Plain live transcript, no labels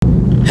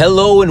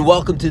Hello and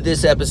welcome to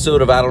this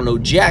episode of I Don't Know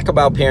Jack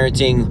About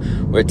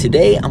Parenting, where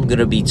today I'm going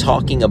to be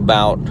talking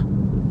about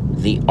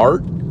the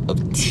art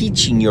of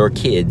teaching your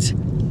kids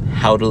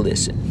how to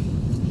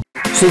listen.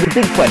 So the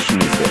big question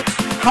is this: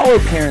 how are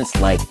parents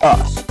like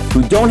us,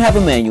 who don't have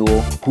a manual,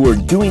 who are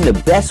doing the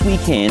best we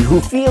can, who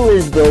feel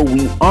as though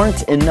we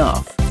aren't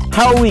enough,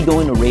 how are we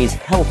going to raise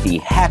healthy,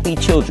 happy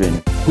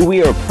children who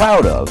we are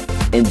proud of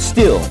and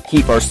still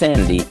keep our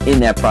sanity in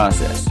that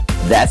process?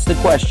 That's the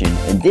question,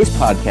 and this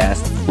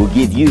podcast will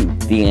give you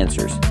the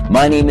answers.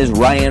 My name is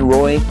Ryan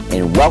Roy,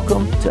 and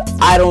welcome to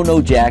I Don't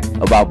Know Jack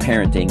About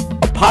Parenting,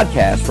 a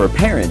podcast for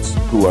parents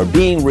who are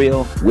being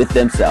real with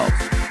themselves.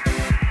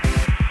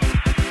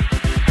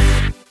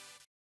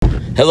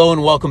 Hello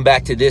and welcome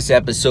back to this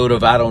episode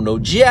of I Don't Know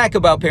Jack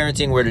About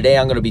Parenting, where today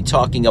I'm going to be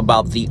talking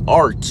about the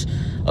art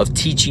of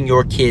teaching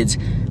your kids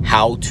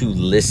how to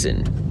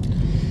listen.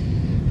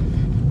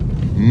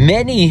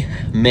 Many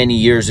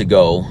years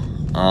ago,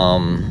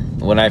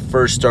 when I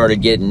first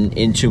started getting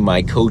into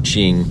my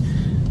coaching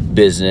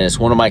business,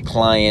 one of my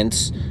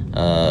clients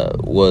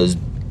was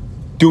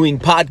doing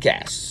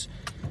podcasts,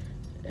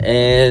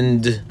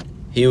 and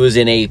he was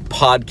in a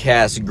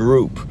podcast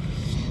group,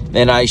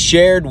 and I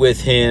shared with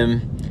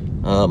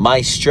him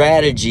my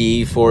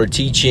strategy for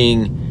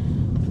teaching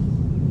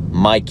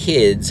my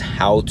kids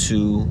how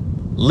to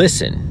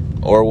listen,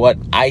 or what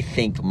I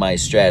think my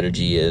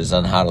strategy is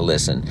on how to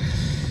listen.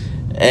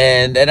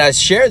 And I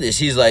share this.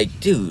 He's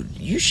like, dude,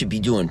 you should be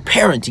doing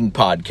parenting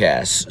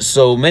podcasts.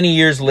 So many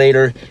years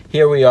later,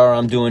 here we are.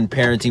 I'm doing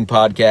parenting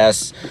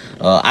podcasts.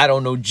 I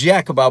don't know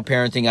jack about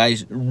parenting. I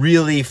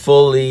really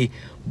fully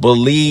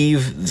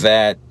believe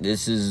that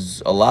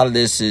a lot of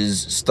this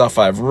is stuff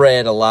I've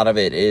read. A lot of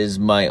it is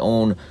my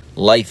own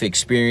life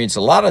experience.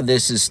 A lot of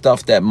this is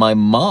stuff that my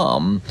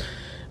mom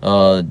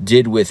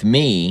did with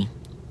me,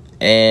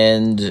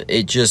 and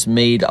it just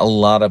made a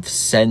lot of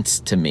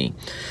sense to me.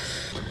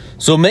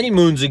 So many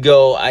moons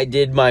ago, I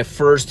did my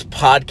first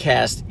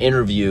podcast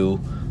interview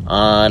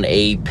on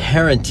a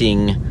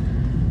parenting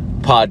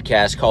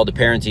podcast called The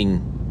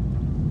Parenting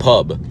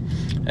Pub.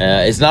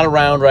 It's not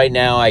around right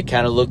now. I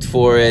kind of looked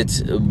for it,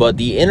 but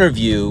the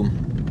interview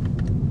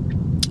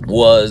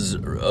was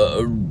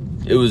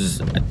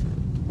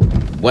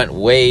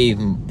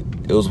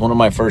one of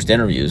my first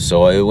interviews,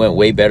 so it went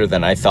way better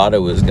than I thought it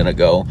was going to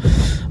go.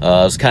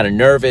 I was kind of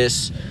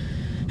nervous.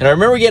 And I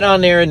remember getting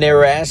on there and they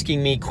were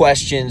asking me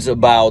questions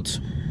about,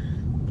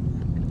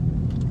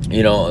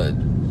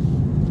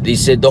 they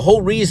said, the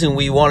whole reason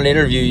we want to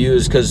interview you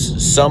is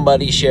because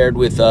somebody shared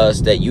with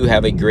us that you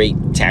have a great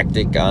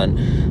tactic on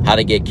how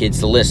to get kids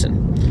to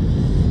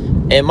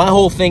listen. And my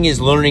whole thing is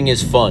learning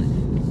is fun.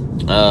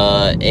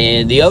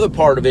 And the other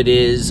part of it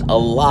is a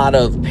lot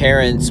of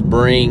parents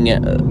bring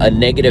a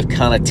negative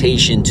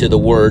connotation to the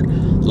word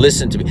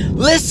listen to me.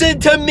 Listen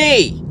to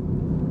me!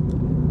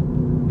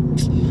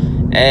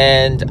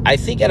 And I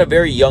think at a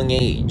very young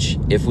age,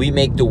 if we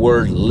make the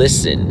word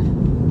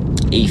listen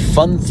a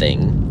fun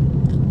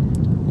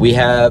thing, we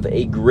have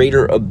a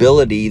greater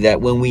ability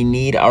that when we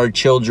need our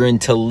children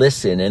to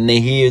listen and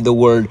they hear the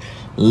word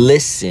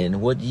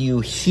listen, what do you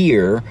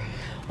hear?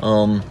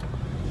 They'll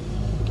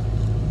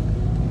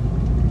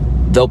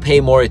pay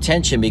more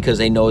attention because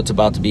they know it's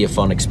about to be a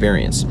fun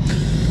experience.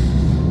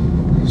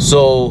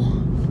 So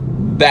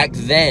back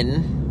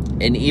then,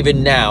 and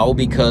even now,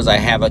 because I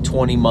have a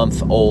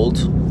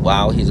 20-month-old,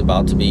 wow, he's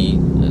about to be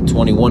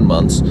 21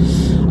 months.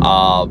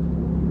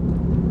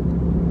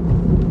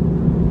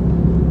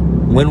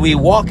 When we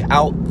walk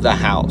out of the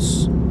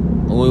house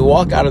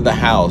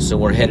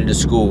and we're headed to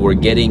school, we're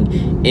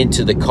getting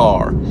into the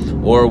car,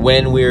 or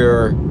when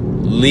we're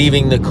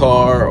leaving the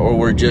car, or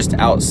we're just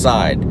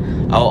outside,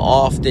 I'll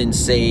often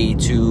say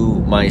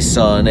to my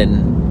son,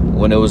 and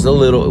when it was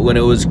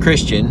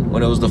Christian,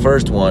 when it was the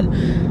first one,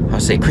 I'll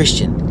say,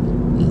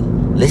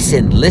 Christian,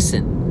 listen,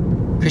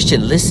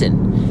 Christian,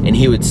 listen. And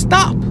he would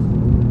stop.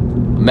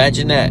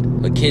 Imagine that,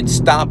 a kid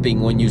stopping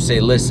when you say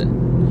listen.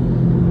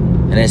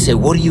 And I say,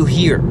 what do you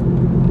hear?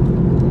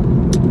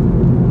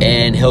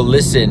 And he'll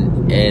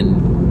listen,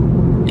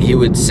 and he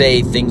would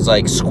say things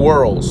like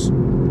squirrels.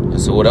 I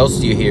said, what else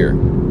do you hear?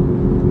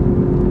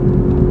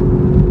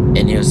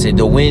 And he'll say,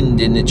 the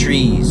wind in the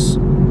trees.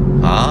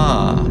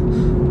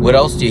 What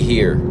else do you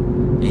hear?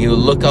 And he would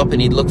look up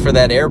and he'd look for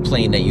that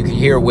airplane that you could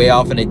hear way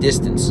off in a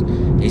distance.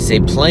 He'd say,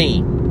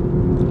 plane.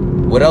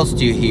 What else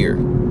do you hear?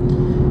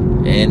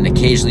 And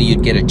occasionally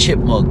you'd get a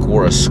chipmunk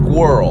or a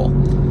squirrel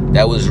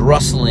that was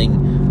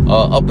rustling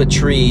up a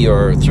tree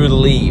or through the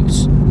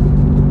leaves.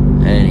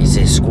 And he'd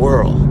say,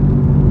 squirrel.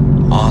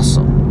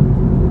 Awesome.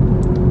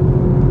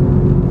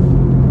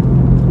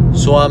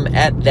 So I'm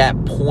at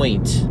that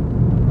point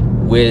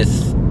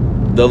with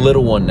the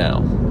little one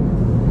now.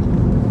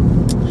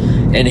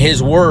 And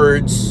his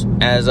words,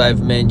 as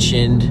I've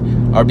mentioned,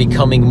 are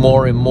becoming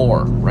more and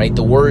more, right?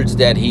 The words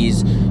that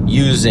he's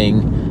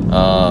using,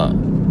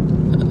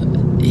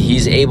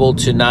 he's able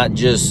to not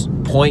just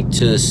point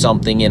to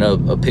something in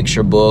a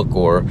picture book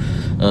or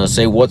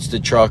say, what's the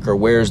truck, or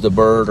where's the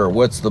bird, or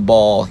what's the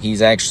ball.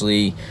 He's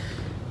actually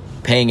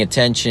paying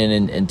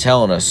attention and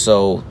telling us.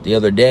 So the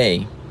other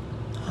day,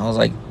 I was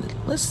like,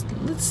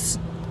 let's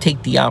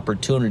take the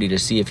opportunity to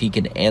see if he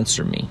can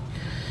answer me.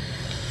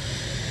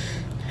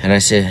 And I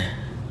said,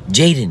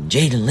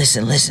 Jaden,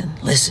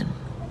 listen.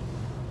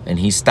 And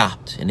he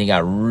stopped and he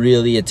got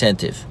really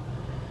attentive.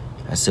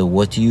 I said,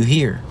 what do you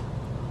hear?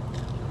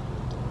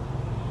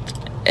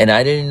 And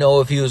I didn't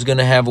know if he was going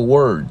to have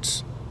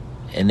words.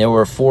 And there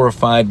were 4 or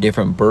 5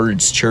 different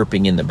birds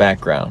chirping in the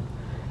background.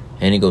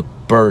 And he goes,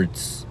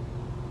 birds.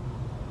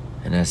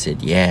 And I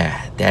said,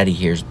 yeah, Daddy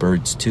hears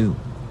birds too.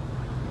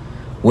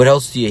 What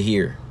else do you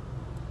hear?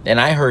 And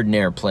I heard an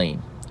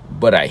airplane,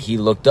 but he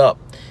looked up.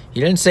 He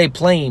didn't say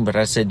plane, but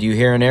I said, do you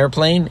hear an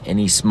airplane? And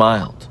he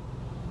smiled.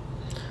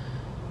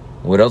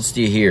 What else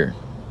do you hear?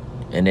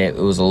 And it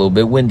was a little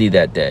bit windy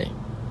that day.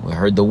 We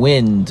heard the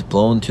wind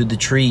blowing through the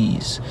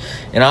trees.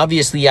 And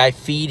obviously I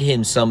feed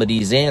him some of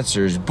these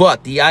answers,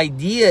 but the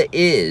idea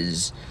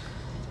is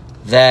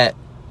that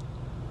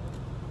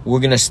we're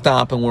going to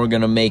stop and we're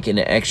going to make an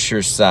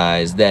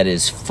exercise that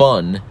is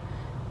fun,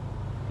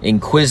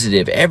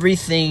 inquisitive.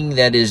 Everything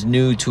that is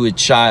new to a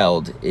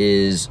child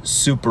is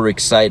super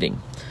exciting.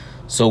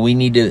 So we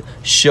need to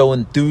show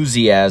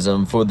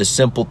enthusiasm for the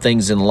simple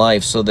things in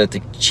life so that the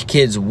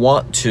kids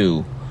want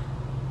to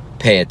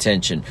pay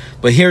attention.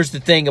 But here's the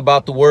thing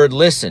about the word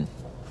listen,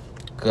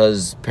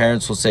 because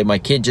parents will say, my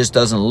kid just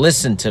doesn't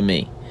listen to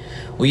me.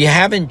 Well, you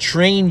haven't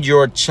trained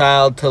your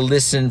child to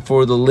listen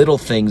for the little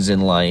things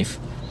in life.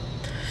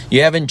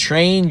 You haven't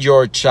trained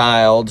your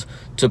child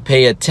to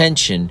pay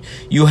attention.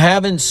 You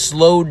haven't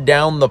slowed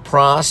down the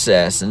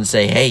process and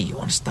say, hey, you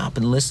want to stop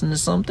and listen to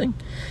something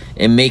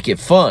and make it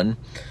fun.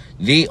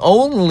 The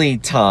only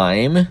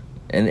time,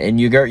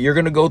 and you're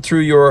going to go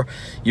through your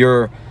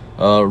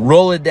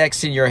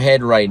Rolodex in your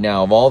head right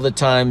now of all the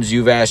times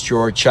you've asked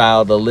your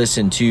child to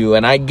listen to you,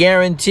 and I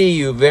guarantee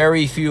you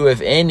very few,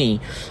 if any,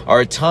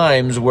 are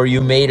times where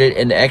you made it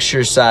an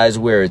exercise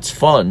where it's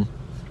fun.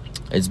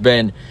 It's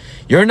been,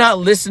 you're not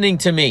listening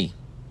to me.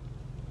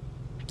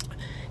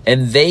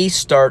 And they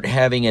start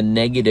having a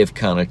negative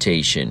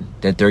connotation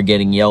that they're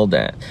getting yelled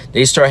at.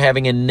 They start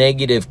having a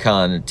negative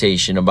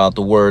connotation about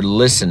the word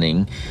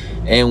listening.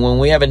 And when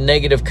we have a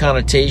negative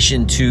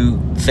connotation to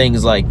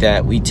things like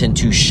that, we tend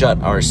to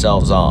shut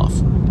ourselves off.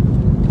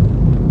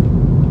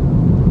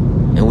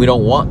 And we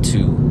don't want to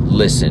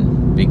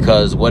listen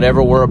because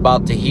whatever we're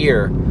about to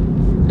hear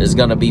is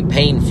going to be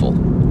painful.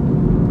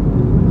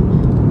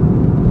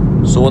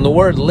 So when the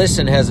word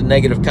listen has a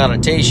negative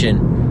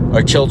connotation,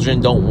 our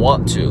children don't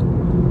want to.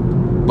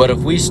 But if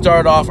we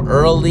start off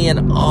early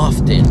and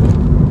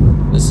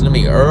often, listen to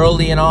me,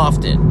 early and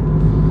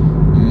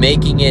often,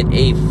 making it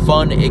a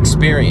fun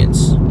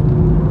experience.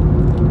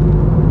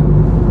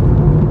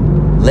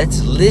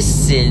 Let's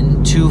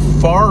listen to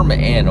farm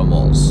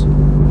animals.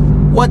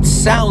 What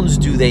sounds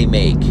do they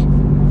make?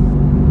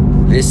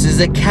 This is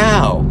a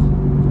cow.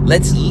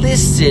 Let's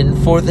listen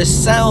for the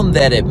sound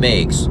that it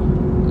makes.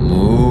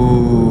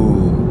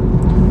 Moo.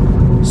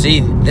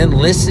 See, then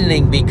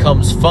listening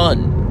becomes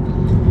fun.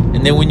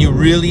 And then when you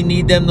really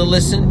need them to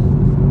listen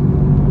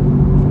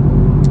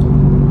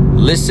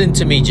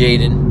to me,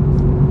 Jaden.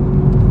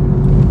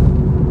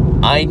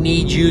 I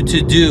need you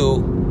to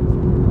do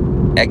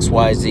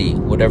XYZ,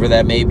 whatever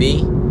that may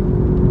be.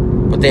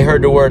 But they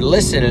heard the word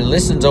listen, and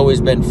listen's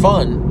always been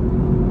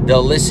fun.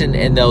 They'll listen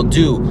and they'll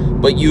do.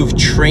 But you've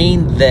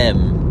trained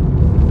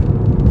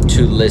them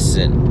to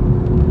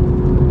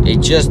listen.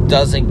 It just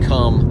doesn't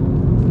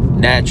come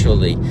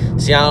naturally.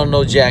 See, I don't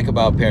know jack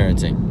about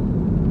parenting.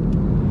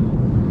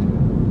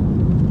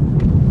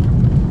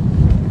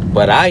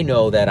 But I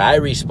know that I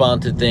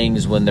respond to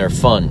things when they're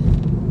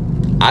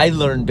fun. I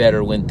learn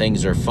better when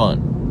things are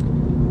fun.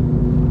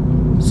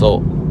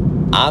 So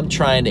I'm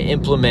trying to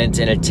implement,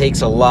 and it takes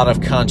a lot of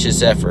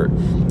conscious effort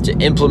to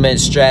implement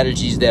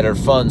strategies that are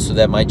fun so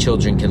that my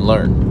children can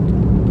learn.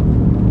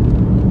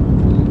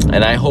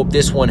 And I hope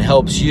this one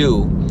helps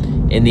you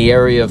in the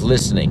area of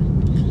listening.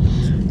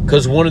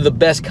 Because one of the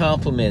best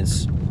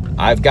compliments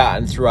I've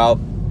gotten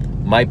throughout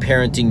my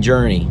parenting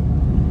journey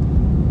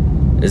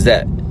is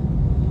that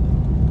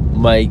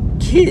my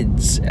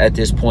kids at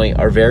this point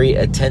are very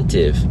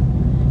attentive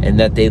and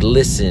that they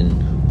listen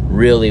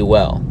really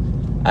well.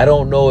 I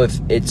don't know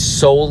if it's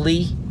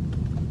solely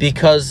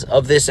because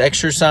of this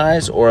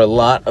exercise or a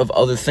lot of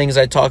other things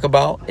I talk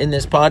about in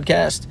this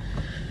podcast.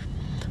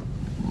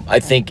 I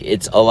think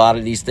it's a lot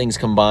of these things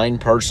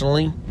combined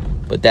personally,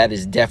 but that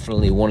is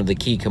definitely one of the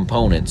key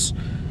components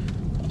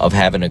of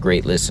having a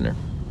great listener.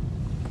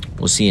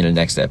 We'll see you in the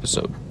next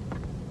episode.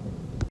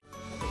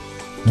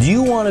 Do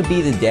you want to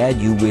be the dad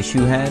you wish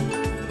you had?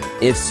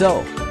 If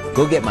so,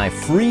 go get my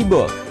free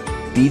book,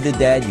 Be the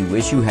Dad You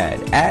Wish You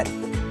Had, at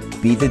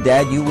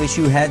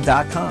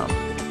BeTheDadYouWishYouHad.com.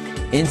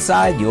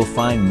 Inside, you'll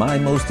find my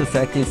most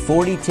effective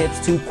 40 tips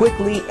to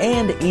quickly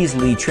and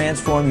easily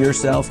transform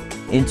yourself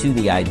into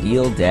the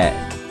ideal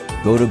dad.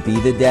 Go to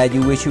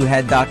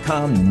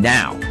BeTheDadYouWishYouHad.com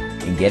now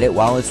and get it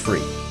while it's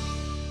free.